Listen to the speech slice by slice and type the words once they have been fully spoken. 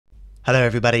Hello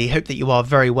everybody, hope that you are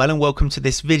very well and welcome to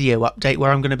this video update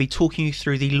where I'm going to be talking you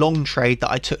through the long trade that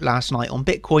I took last night on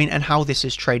Bitcoin and how this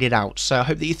is traded out. So I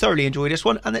hope that you thoroughly enjoyed this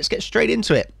one and let's get straight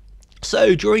into it.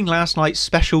 So during last night's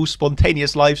special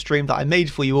spontaneous live stream that I made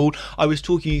for you all, I was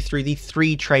talking you through the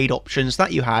 3 trade options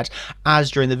that you had, as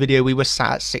during the video we were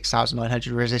sat at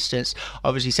 6,900 resistance. I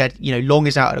obviously said, long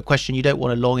is out of the question. You don't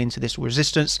want to long into this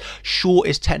resistance. Short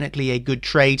is technically a good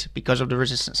trade because of the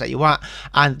resistance that you're at,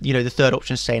 and the third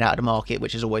option is staying out of the market,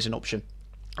 which is always an option.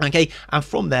 Okay, and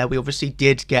from there we obviously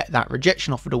did get that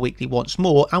rejection off of the weekly once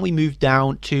more, and we moved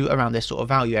down to around this sort of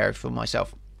value area for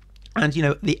myself. And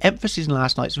the emphasis in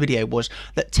last night's video was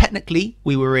that technically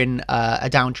we were in a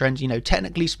downtrend.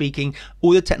 Technically speaking,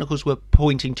 all the technicals were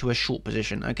pointing to a short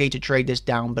position, okay, to trade this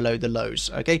down below the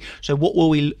lows. Okay, so what were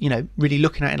we really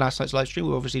looking at in last night's live stream?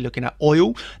 We were obviously looking at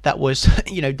oil that was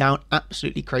down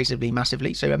absolutely crazy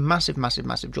massively, so a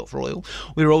massive drop for oil.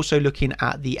 We were also looking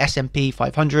at the S&P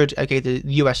 500, okay, the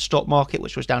US stock market,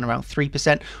 which was down around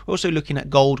 3%. We're also looking at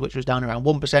gold, which was down around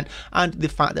 1%, and the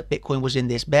fact that Bitcoin was in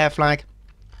this bear flag,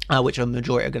 which a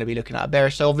majority are going to be looking at a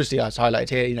bearish. So obviously, as highlighted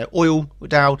here, oil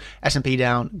down, S&P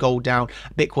down, gold down,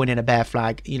 Bitcoin in a bear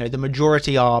flag. The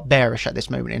majority are bearish at this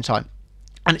moment in time.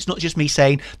 And it's not just me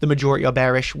saying the majority are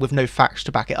bearish with no facts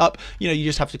to back it up. You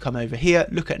just have to come over here,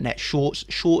 look at net shorts.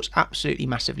 Shorts absolutely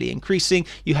massively increasing.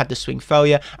 You had the swing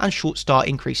failure and shorts start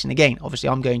increasing again. Obviously,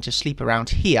 I'm going to sleep around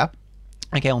here,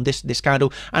 okay, on this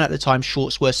candle, and at the time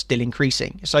shorts were still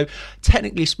increasing. So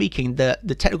technically speaking, the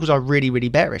technicals are really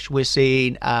bearish. We're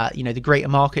seeing the greater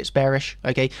markets bearish,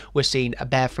 okay, we're seeing a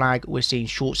bear flag, we're seeing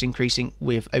shorts increasing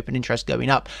with open interest going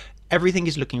up. Everything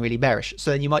is looking really bearish.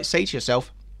 So then you might say to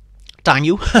yourself,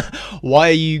 Daniel, why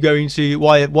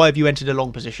have you entered a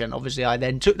long position? Obviously I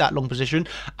then took that long position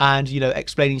and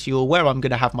explaining to you all where I'm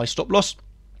going to have my stop loss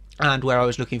and where I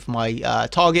was looking for my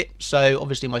target. So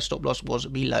obviously my stop loss was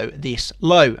below this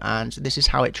low, and this is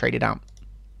how it traded out.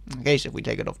 Okay, so if we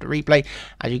take it off the replay,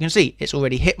 as you can see, it's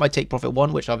already hit my take profit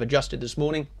 1, which I've adjusted this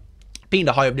morning, been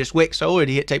the high of this wick, so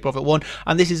already hit take profit 1,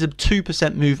 and this is a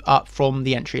 2% move up from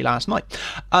the entry last night.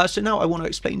 So now I want to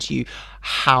explain to you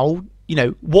how,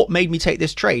 what made me take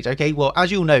this trade. Okay, well, as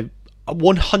you'll know,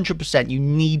 100% you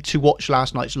need to watch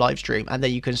last night's live stream, and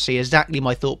then you can see exactly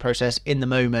my thought process in the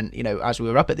moment, as we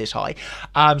were up at this high.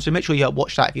 So make sure you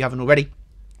watch that if you haven't already.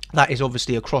 That is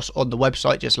obviously across on the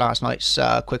website, just last night's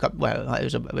quick up. Well,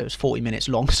 it was 40 minutes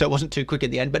long, so it wasn't too quick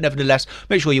at the end, but nevertheless,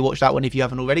 make sure you watch that one if you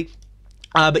haven't already.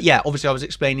 But yeah, obviously I was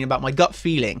explaining about my gut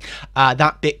feeling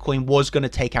that Bitcoin was going to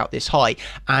take out this high,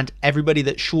 and everybody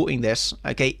that's shorting this,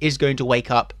 okay, is going to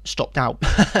wake up stopped out.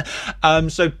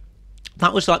 So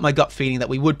that was like my gut feeling that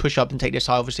we would push up and take this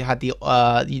high. Obviously, I had the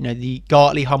the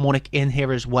Gartley harmonic in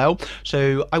here as well.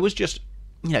 So I was just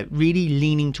really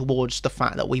leaning towards the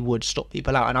fact that we would stop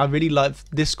people out. And I really love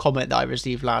this comment that I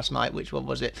received last night. Which one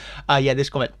was it? Yeah, this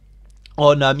comment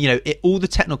on all the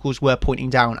technicals were pointing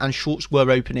down and shorts were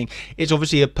opening. It's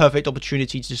obviously a perfect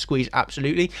opportunity to squeeze,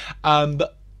 absolutely.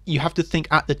 But you have to think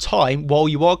at the time, while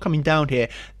you are coming down here,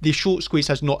 the short squeeze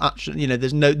has not actually,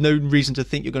 there's no reason to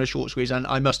think you're going to short squeeze. And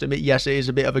I must admit, yes, it is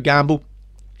a bit of a gamble,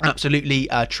 absolutely,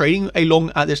 trading a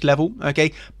long at this level,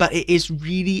 okay, but it is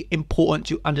really important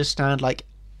to understand like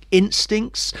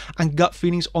instincts and gut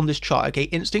feelings on this chart. Okay,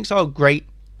 instincts are great.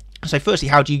 So firstly,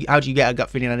 how do you get a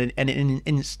gut feeling and an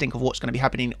instinct of what's going to be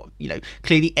happening?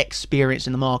 Clearly experience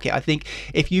in the market. I think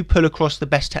if you pull across the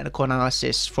best technical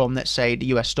analysis from, let's say, the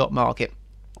US stock market,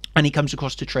 and he comes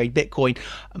across to trade Bitcoin,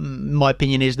 my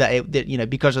opinion is that,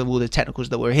 because of all the technicals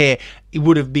that were here, it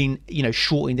would have been,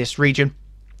 shorting this region.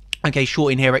 Okay,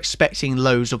 shorting here, expecting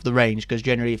lows of the range, because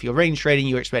generally if you're range trading,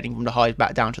 you're expecting from the highs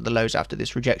back down to the lows after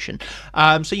this rejection.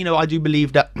 So, I do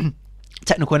believe that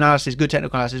technical analysis, good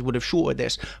technical analysis would have shorted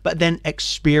this, but then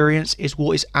experience is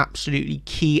what is absolutely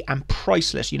key and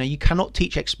priceless. You cannot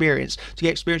teach experience. To get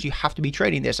experience, you have to be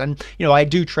trading this. And I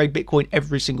do trade Bitcoin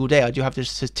every single day. I do have the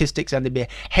statistics and the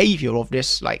behavior of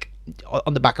this like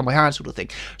on the back of my hand, sort of thing.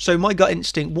 So my gut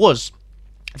instinct was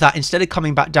that instead of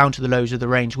coming back down to the lows of the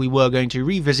range, we were going to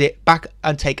revisit back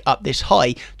and take up this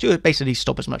high to basically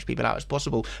stop as much people out as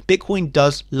possible. Bitcoin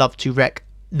does love to wreck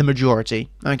the majority,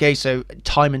 okay, so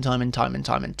time and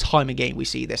time again we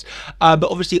see this, but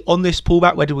obviously on this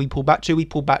pullback, where did we pull back to? We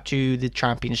pulled back to the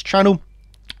champions channel.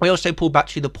 We also pulled back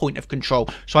to the point of control.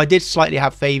 So I did slightly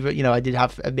have favor, I did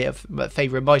have a bit of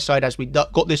favor in my side as we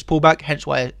got this pullback, hence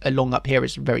why a long up here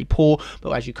is very poor.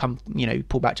 But as you come,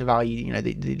 pull back to value,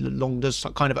 the long does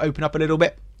kind of open up a little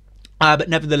bit. But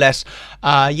nevertheless,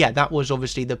 yeah, that was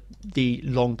obviously the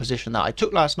long position that I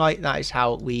took last night. That is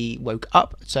how we woke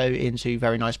up, so into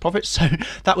very nice profits. So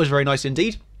that was very nice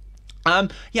indeed.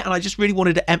 Yeah, and I just really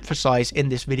wanted to emphasize in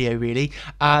this video really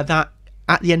that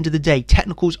at the end of the day,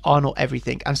 technicals are not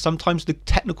everything, and sometimes the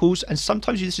technicals, and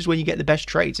sometimes this is when you get the best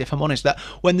trades, if I'm honest, that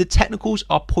when the technicals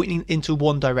are pointing into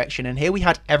one direction, and here we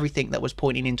had everything that was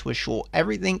pointing into a short.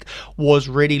 Everything was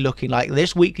really looking like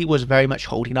this weekly was very much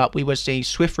holding up. We were seeing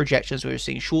swift rejections, we were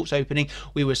seeing shorts opening,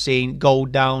 we were seeing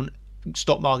gold down,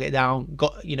 stock market down,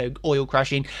 got, you know, oil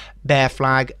crashing, bear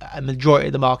flag, a majority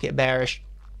of the market bearish.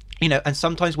 You know, and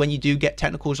sometimes when you do get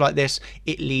technicals like this,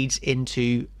 it leads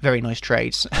into very nice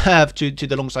trades to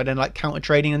the long side and like counter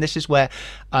trading. And this is where,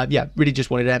 yeah, really just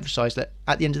wanted to emphasize that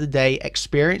at the end of the day,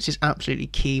 experience is absolutely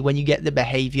key. When you get the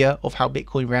behavior of how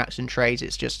Bitcoin reacts and trades,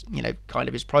 it's just, you know, kind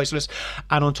of is priceless.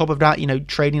 And on top of that, you know,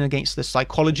 trading against the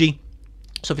psychology.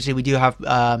 So obviously we do have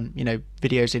you know,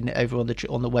 videos in over on the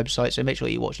website, so make sure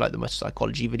you watch like the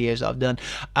psychology videos that I've done,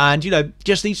 and you know,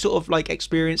 just these sort of like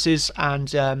experiences.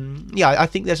 And yeah, I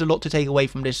think there's a lot to take away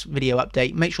from this video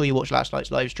update. Make sure you watch last night's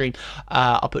live stream.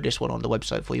 I'll put this one on the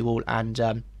website for you all,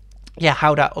 and yeah,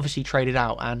 how that obviously traded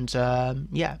out. And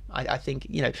yeah, I think,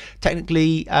 you know,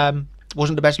 technically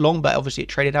wasn't the best long, but obviously it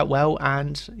traded out well.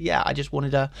 And yeah, I just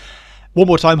wanted to one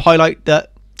more time highlight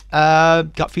that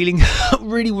gut feeling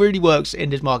really works in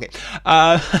this market,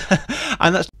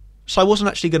 and that's so I wasn't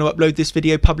actually going to upload this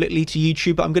video publicly to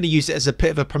YouTube, but I'm going to use it as a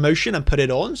bit of a promotion and put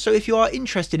it on. So if you are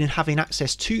interested in having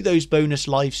access to those bonus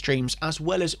live streams as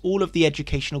well as all of the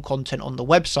educational content on the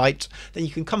website, then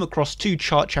you can come across to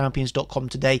chartchampions.com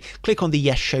today, click on the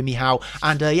yes, show me how,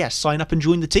 and yeah, sign up and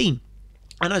join the team.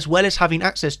 And as well as having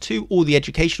access to all the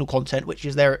educational content, which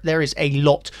is there is a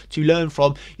lot to learn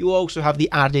from, you also have the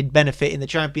added benefit in the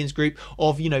Champions group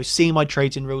of, you know, seeing my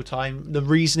trades in real time, the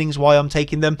reasonings why I'm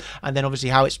taking them, and then obviously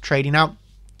how it's trading out.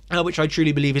 Which I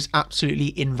truly believe is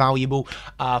absolutely invaluable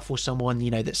for someone, you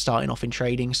know, that's starting off in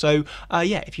trading. So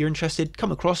yeah, if you're interested,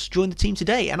 come across, join the team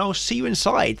today, and I'll see you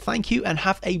inside. Thank you and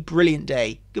have a brilliant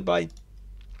day. Goodbye.